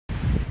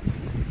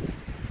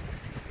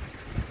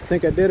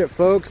think I did it,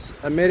 folks.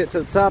 I made it to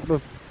the top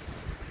of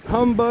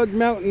Humbug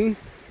Mountain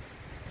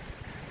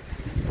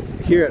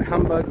here at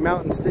Humbug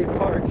Mountain State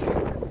Park.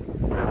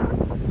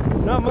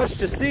 Not much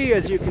to see,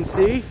 as you can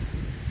see,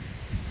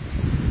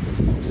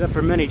 except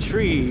for many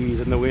trees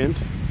in the wind.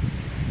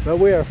 But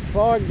we are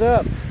fogged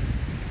up,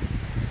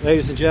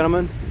 ladies and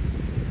gentlemen.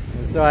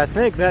 And so I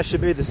think that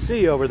should be the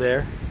sea over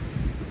there.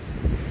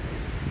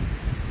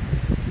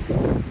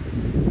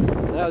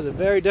 That was a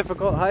very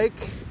difficult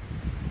hike.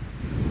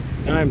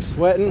 I'm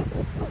sweating.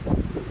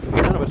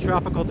 Kind of a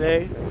tropical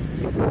day.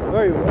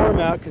 Very warm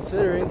out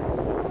considering.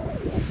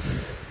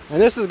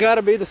 And this has got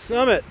to be the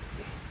summit.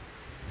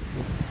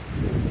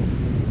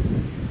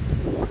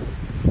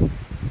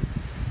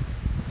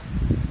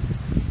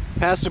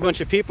 Passed a bunch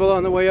of people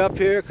on the way up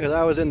here because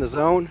I was in the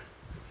zone.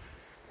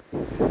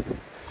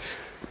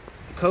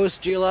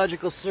 Coast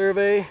Geological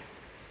Survey.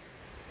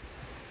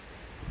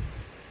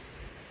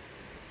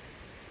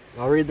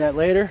 I'll read that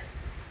later.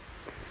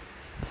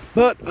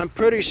 But I'm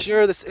pretty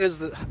sure this is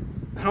the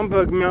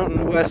Humbug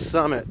Mountain West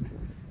Summit.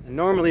 And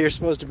normally you're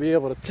supposed to be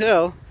able to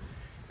tell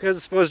because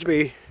it's supposed to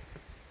be,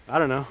 I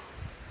don't know,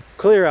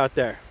 clear out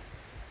there.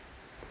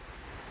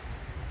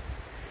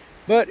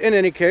 But in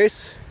any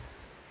case,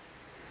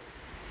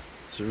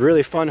 it's a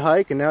really fun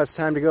hike, and now it's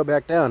time to go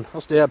back down.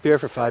 I'll stay up here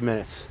for 5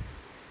 minutes.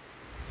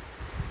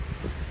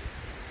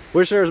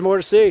 Wish there was more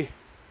to see.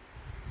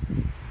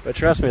 But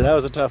trust me, that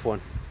was a tough one.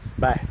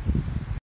 Bye.